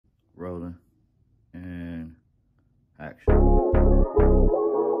rolling, and action.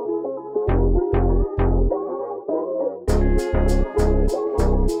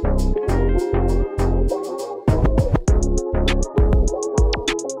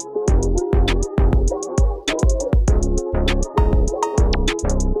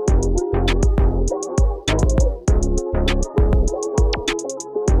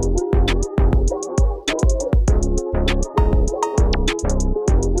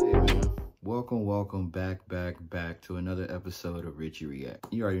 Welcome back to another episode of Richie React.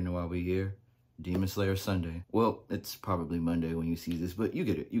 You already know why we're here. Demon Slayer Sunday. Well, it's probably Monday when you see this, but you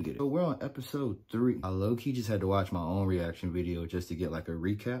get it. So we're on episode 3. I low-key just had to watch my own reaction video just to get like a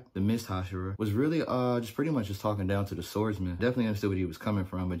recap. The Mist Hashira was really just pretty much just talking down to the swordsman. Definitely understood what he was coming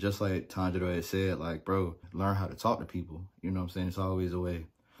from, but just like Tanjiro had said, like, bro, learn how to talk to people. You know what I'm saying? It's always a way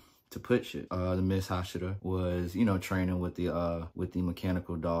to put shit. The Mist Hashira was, you know, training with the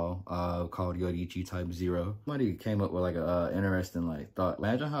mechanical doll called Yoriichi Type 0. Somebody came up with like a interesting like thought.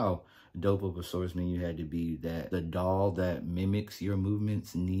 Imagine how dope of a swordsman you had to be that the doll that mimics your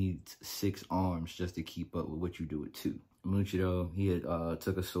movements needs 6 arms just to keep up with what you do with 2. Muchiro, he had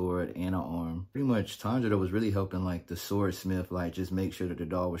took a sword and an arm. Pretty much Tanjiro was really helping like the swordsmith like just make sure that the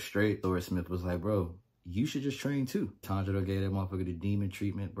doll was straight. Swordsmith was like, bro, you should just train too. Tanjiro gave that motherfucker the demon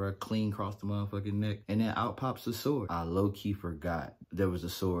treatment, bro. Clean across the motherfucking neck. And then out pops the sword. I low-key forgot there was a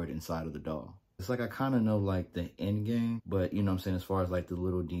sword inside of the doll. It's like I kind of know like the end game, but you know what I'm saying, as far as like the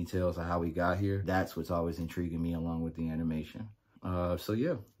little details of how we got here, that's what's always intriguing me along with the animation. So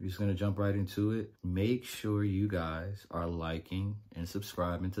yeah, we're just gonna jump right into it. Make sure you guys are liking and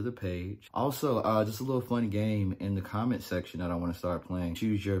subscribing to the page. Also, just a little fun game in the comment section that I want to start playing.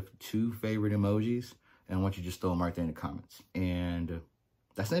 Choose your 2 favorite emojis, and I want you to just throw them right there in the comments. And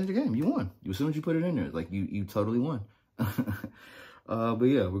that's the end of the game. You won. As soon as you put it in there, like you totally won. But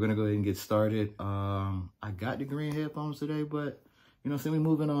yeah, we're gonna go ahead and get started. I got the green headphones today, but you know what I'm saying, we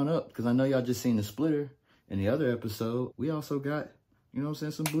moving on up because I know y'all just seen the splitter in the other episode. We also got, you know what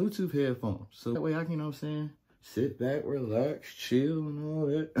I'm saying, some Bluetooth headphones. So that way I can, you know what I'm saying, sit back, relax, chill, and all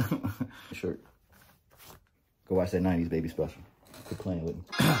that. Sure. Go watch that 90s baby special. Quit playing with me.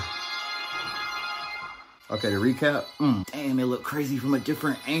 Okay, to recap. Damn, it looked crazy from a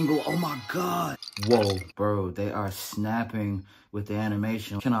different angle. Oh my God. Whoa, bro, they are snapping with the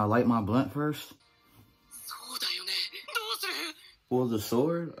animation. Can I light my blunt first? Pull the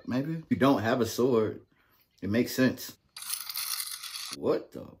sword, maybe? If you don't have a sword, it makes sense.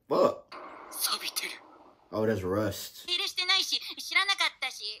 What the fuck? Oh, that's rust.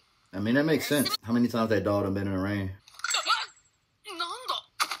 I mean, that makes sense. How many times that doll done been in the rain?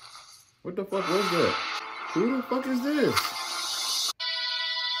 What the fuck was that? Who the fuck is this?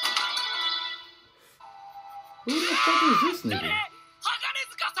 Who the fuck is this nigga?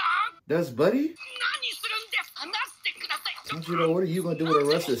 That's Buddy? Tanjiro, what are you gonna do with a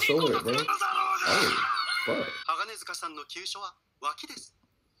rusted sword, bro? Oh, fuck.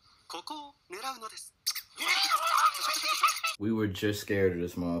 We were just scared of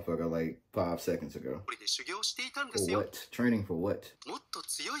this motherfucker like 5 seconds ago. For what? Training for what? Oh,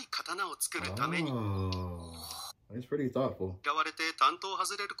 it's pretty thoughtful.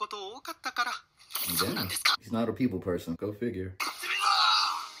 Damn, he's not a people person. Go figure.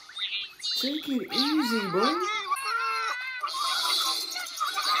 Take it easy, bro.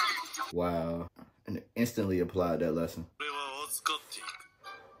 Wow. And instantly applied that lesson. Ooh,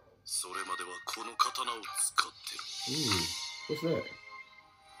 what's that?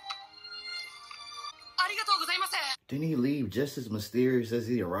 Didn't he leave just as mysterious as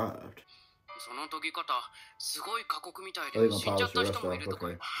he arrived? Oh, they're gonna polish the rest off,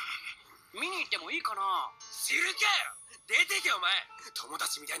 okay.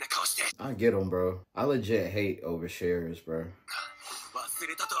 I get him, bro. I legit hate oversharers, bro.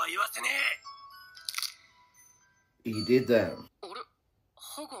 He did that.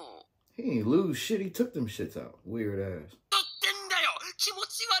 He ain't lose shit, he took them shits out. Weird ass.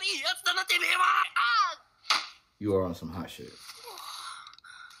 You are on some hot shit.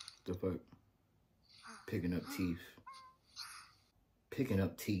 The fuck? Picking up teeth. Picking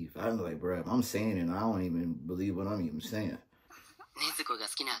up teeth. I'm like, bro, I'm saying it and I don't even believe what I'm even saying.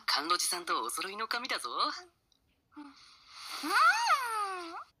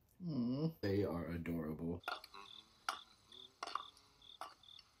 They are adorable.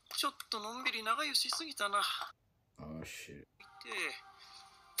 Oh shit.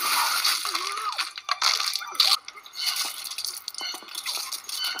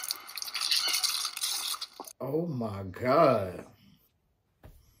 Oh my God.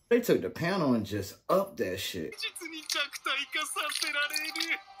 They took the panel and just upped that shit.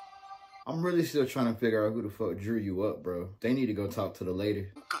 I'm really still trying to figure out who the fuck drew you up, bro. They need to go talk to the lady.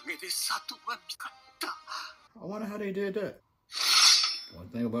 I wonder how they did that. One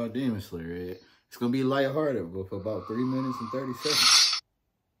thing about Demon Slayer, it's gonna be lighthearted, but for about 3 minutes and 30 seconds.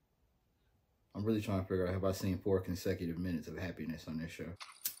 I'm really trying to figure out, have I seen 4 consecutive minutes of happiness on this show?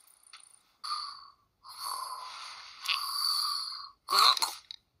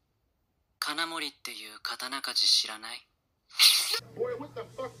 Boy, what the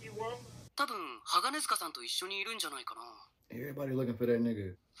fuck you want? Everybody looking for that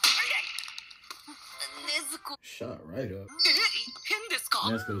nigga. Shot right up.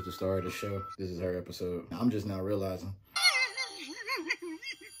 Nezuko's the star of the show. This is her episode. I'm just now realizing.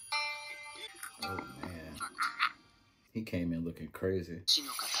 Oh man, he came in looking crazy.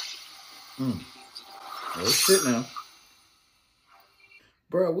 Oh shit now.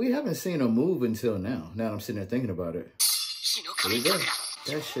 Bro, we haven't seen a move until now. Now I'm sitting there thinking about it. There we go.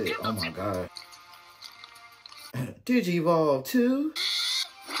 That shit, oh my god. Digivolve too?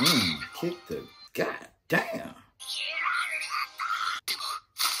 Kick the goddamn.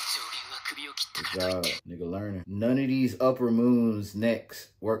 Good job, nigga learning. None of these upper moons necks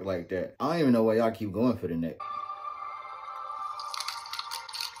work like that. I don't even know why y'all keep going for the neck.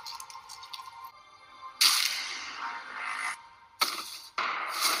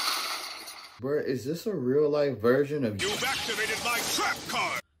 Bruh, is this a real life version of... You've activated my trap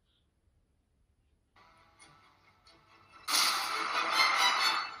card!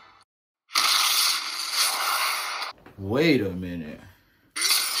 Wait a minute.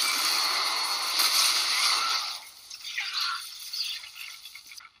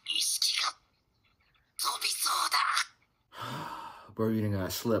 Bro, you done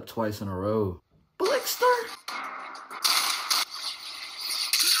got slept twice in a row. Blickster!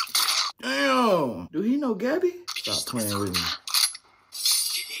 Damn! Do he know Gabby? Stop playing with me.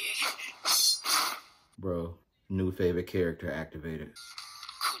 Bro, new favorite character activated.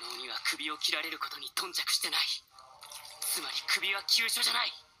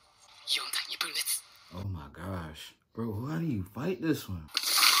 Oh my gosh. Bro, how do you fight this one?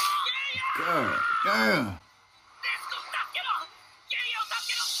 God damn!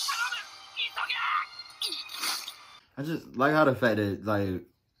 I just like how the fact that, like,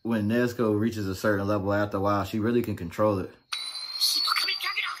 when Nezuko reaches a certain level after a while, she really can control it.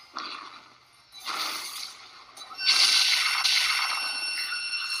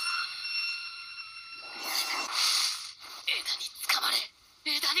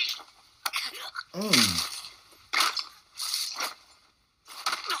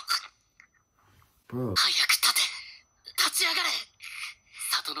 Bro.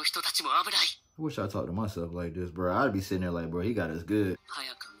 I wish I talked to myself like this, bro. I'd be sitting there like, bro, he got us good.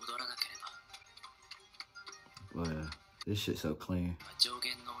 But this shit so clean.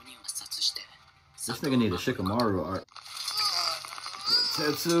 This nigga need a Shikamaru art.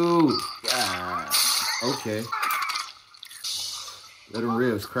 Tetsu! Yeah. Okay. Let him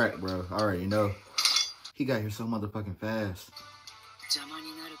ribs crack, bro. I already know. He got here so motherfucking fast.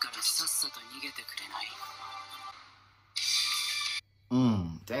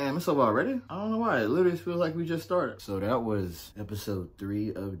 Damn, it's over already? I don't know why. It literally feels like we just started. So that was episode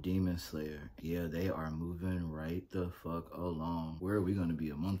 3 of Demon Slayer. Yeah, they are moving right the fuck along. Where are we gonna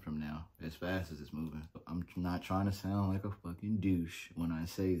be a month from now? As fast as it's moving. I'm not trying to sound like a fucking douche when I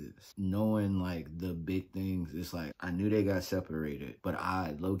say this. Knowing like the big things, it's like I knew they got separated, but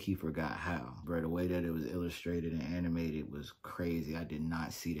I low-key forgot how. Bro, the way that it was illustrated and animated was crazy. I did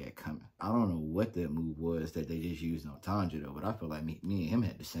not see that coming. I don't know what that move was that they just used on Tanjiro, but I feel like me and him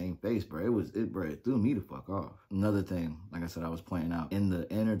had the same face, bro. It threw me the fuck off. Another thing, like I said, I was pointing out in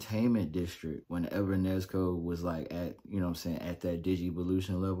the entertainment district, whenever Nezuko was like at, you know what I'm saying, at that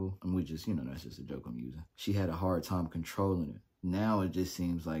Digivolution level, and we just, you know, that's just a joke I'm using. She had a hard time controlling it. Now it just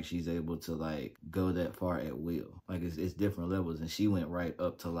seems like she's able to like go that far at will. Like it's different levels, and she went right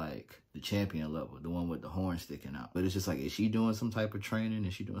up to like the champion level, the one with the horn sticking out. But it's just like, is she doing some type of training?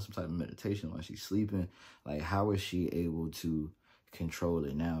 Is she doing some type of meditation while she's sleeping? Like, how is she able to control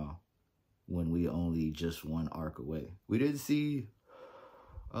it now when we only just one arc away? We did see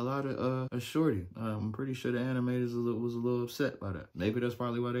a lot of a shorty. I'm pretty sure the animators was a little upset by that. Maybe that's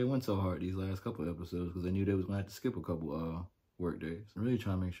probably why they went so hard these last couple episodes, because they knew they was gonna have to skip a couple work days. I'm really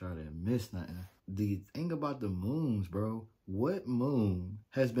trying to make sure I didn't miss nothing. The thing about the moons, bro, what moon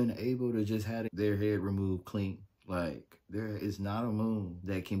has been able to just have their head removed clean? Like, there is not a moon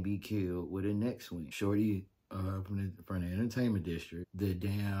that can be killed with a neck swing. Shorty from the entertainment district. The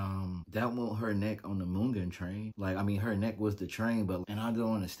damn, that won't her neck on the Mungan train. Like, I mean, her neck was the train, but, and I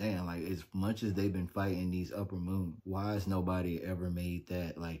don't understand, like, as much as they've been fighting these upper moon, why has nobody ever made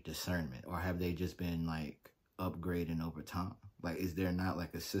that, like, discernment? Or have they just been, like, upgrading over time? Like, is there not,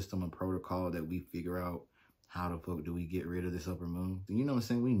 like, a system and protocol that we figure out how the fuck do we get rid of this upper moon? You know what I'm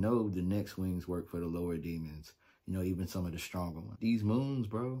saying? We know the next wings work for the lower demons. You know, even some of the stronger ones. These moons,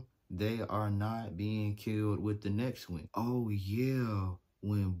 bro, they are not being killed with the next wing. Oh, yeah.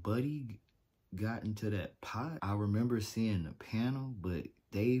 When Buddy got into that pot, I remember seeing the panel, but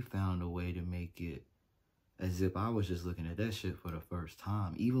they found a way to make it as if I was just looking at that shit for the first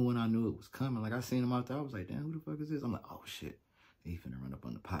time. Even when I knew it was coming. Like, I seen him out there, I was like, damn, who the fuck is this? I'm like, oh, shit. He finna run up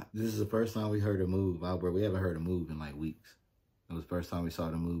on the pot. This is the first time we heard a move. We haven't heard a move in, like, weeks. It was the first time we saw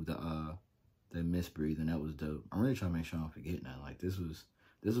the move, the misbreathe, and that was dope. I'm really trying to make sure I don't forget now. Like, this was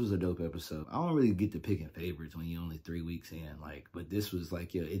a dope episode. I don't really get to picking favorites when you're only 3 weeks in, like, but this was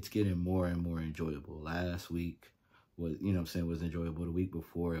like, yeah, it's getting more and more enjoyable. Last week was, you know what I'm saying, was enjoyable. The week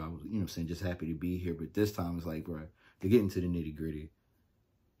before, I was, you know what I'm saying, just happy to be here. But this time it's like, bro, they're getting to the nitty gritty.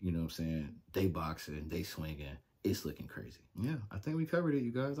 You know what I'm saying? They boxing, they swinging. It's looking crazy. Yeah, I think we covered it,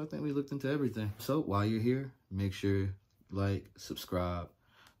 you guys. I think we looked into everything. So while you're here, make sure, like, subscribe,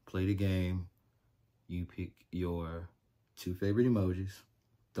 play the game. You pick your 2 favorite emojis.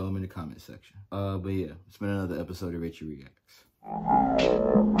 Throw them in the comment section. But yeah, it's been another episode of Richie Reacts.